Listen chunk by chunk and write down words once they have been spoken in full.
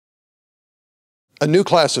A new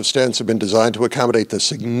class of stents have been designed to accommodate the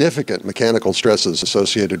significant mechanical stresses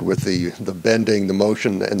associated with the bending, the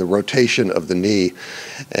motion, and the rotation of the knee.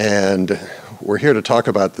 And we're here to talk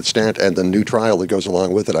about the stent and the new trial that goes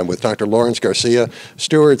along with it. I'm with Dr. Lawrence Garcia,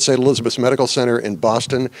 steward at St. Elizabeth's Medical Center in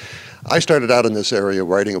Boston. I started out in this area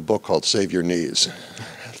writing a book called Save Your Knees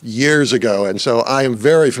years ago, and so I am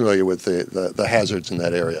very familiar with the hazards in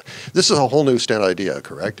that area. This is a whole new stent idea,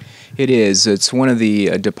 correct? It is. It's one of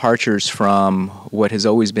the departures from what has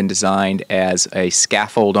always been designed as a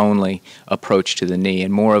scaffold-only approach to the knee,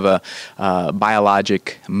 and more of a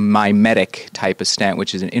biologic mimetic type of stent,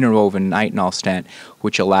 which is an interwoven nitinol stent,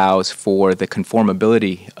 which allows for the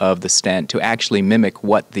conformability of the stent to actually mimic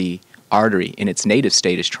what the artery in its native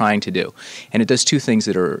state is trying to do. And it does two things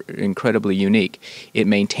that are incredibly unique. It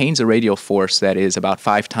maintains a radial force that is about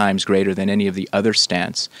 5 times greater than any of the other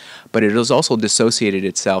stents, but it has also dissociated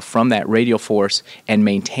itself from that radial force and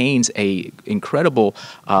maintains a incredible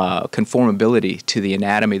conformability to the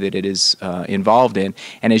anatomy that it is involved in.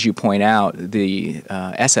 And as you point out, the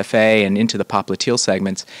SFA and into the popliteal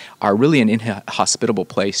segments are really an inhospitable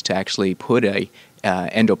place to actually put a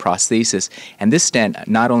endoprosthesis, and this stent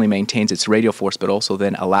not only maintains its radial force but also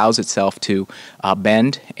then allows itself to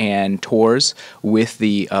bend and tors with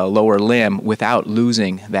the lower limb without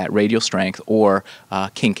losing that radial strength or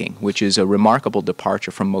kinking, which is a remarkable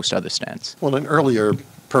departure from most other stents. Well, in earlier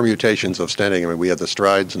permutations of stenting, I mean, we had the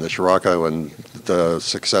Strides and the Scirocco, and the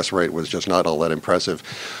success rate was just not all that impressive.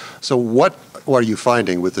 So what are you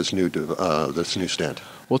finding with this new stent?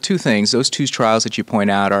 Well, two things. Those two trials that you point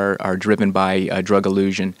out are driven by drug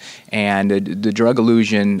elution, and the drug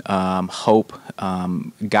elusion hope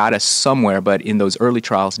got us somewhere, but in those early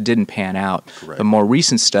trials didn't pan out. Correct. The more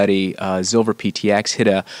recent study, Zilver PTX, hit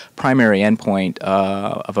a primary endpoint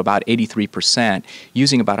of about 83%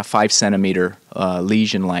 using about a 5-centimeter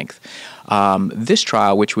lesion length. This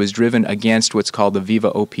trial, which was driven against what's called the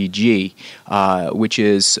Viva OPG, which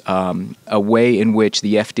is a way in which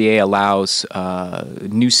the FDA allows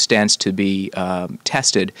new stents to be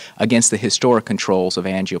tested against the historic controls of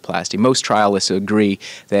angioplasty. Most trialists agree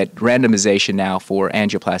that randomization now for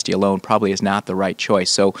angioplasty alone probably is not the right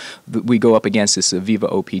choice. So we go up against this Viva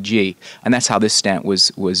OPG, and that's how this stent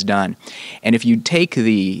was done. And if you take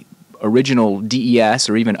the original DES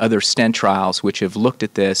or even other stent trials which have looked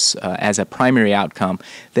at this as a primary outcome,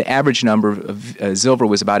 the average number of Zilver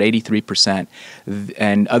was about 83%,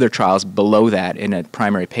 and other trials below that in a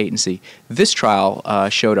primary patency. This trial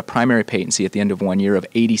showed a primary patency at the end of 1 year of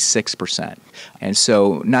 86%. And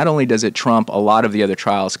so not only does it trump a lot of the other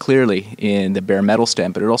trials clearly in the bare metal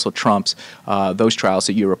stent, but it also trumps those trials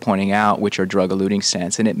that you were pointing out, which are drug-eluting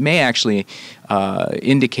stents. And it may actually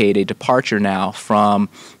indicate a departure now from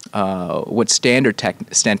what standard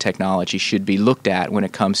stent technology should be looked at when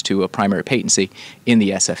it comes to a primary patency in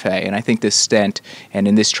the SFA. And I think this stent, and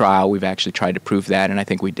in this trial, we've actually tried to prove that, and I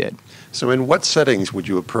think we did. So in what settings would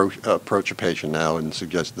you approach a patient now and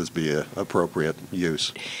suggest this be an appropriate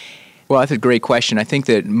use? Well, that's a great question. I think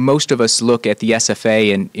that most of us look at the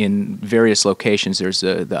SFA in various locations. There's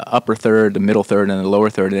the upper third, the middle third, and the lower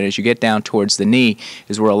third. And as you get down towards the knee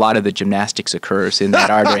is where a lot of the gymnastics occurs in that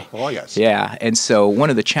artery. Oh, yes. Yeah. And so one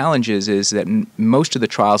of the challenges is that most of the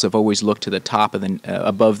trials have always looked to the top of the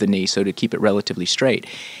above the knee, so to keep it relatively straight.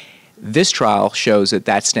 This trial shows that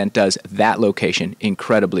that stent does that location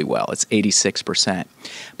incredibly well. It's 86%.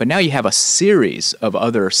 But now you have a series of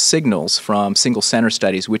other signals from single center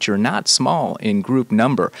studies which are not small in group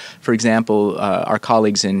number. For example, our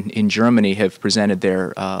colleagues in Germany have presented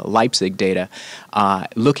their Leipzig data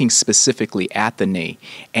looking specifically at the knee.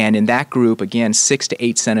 And in that group, again, 6 to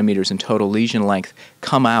 8 centimeters in total lesion length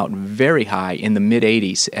come out very high in the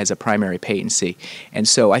mid-80s as a primary patency. And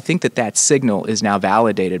so I think that that signal is now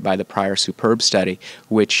validated by the prior Superb study,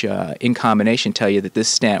 which in combination tell you that this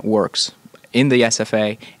stent works in the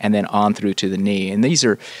SFA and then on through to the knee. And these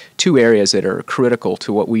are two areas that are critical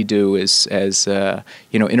to what we do as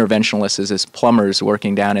interventionalists, as plumbers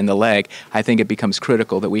working down in the leg. I think it becomes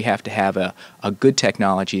critical that we have to have a good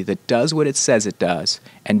technology that does what it says it does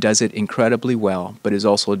and does it incredibly well, but is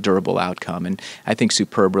also a durable outcome. And I think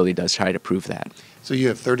Superb really does try to prove that. So you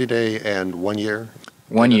have 30-day and 1 year?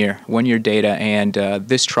 1 year data, and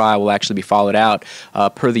this trial will actually be followed out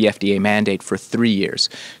per the FDA mandate for 3 years.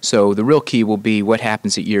 So the real key will be what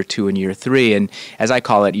happens at year 2 and year 3, and as I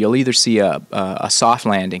call it, you'll either see a soft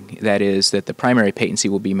landing, that is that the primary patency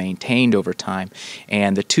will be maintained over time,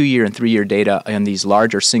 and the 2-year and 3-year data in these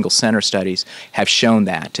larger single center studies have shown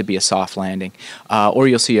that to be a soft landing, or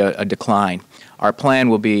you'll see a decline. Our plan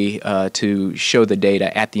will be to show the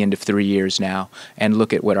data at the end of 3 years now and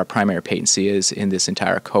look at what our primary patency is in this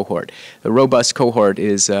entire cohort. The robust cohort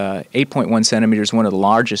is 8.1 centimeters, one of the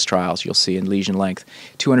largest trials you'll see in lesion length,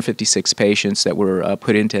 256 patients that were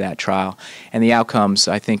put into that trial, and the outcomes,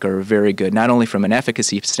 I think, are very good, not only from an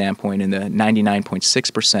efficacy standpoint in the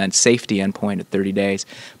 99.6% safety endpoint at 30 days,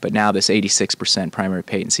 but now this 86% primary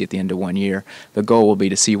patency at the end of 1 year. The goal will be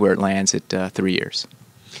to see where it lands at 3 years.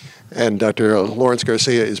 And Dr. Lawrence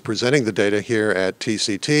Garcia is presenting the data here at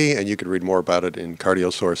TCT, and you can read more about it in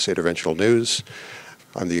CardioSource Interventional News.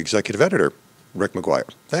 I'm the executive editor, Rick McGuire.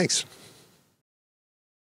 Thanks.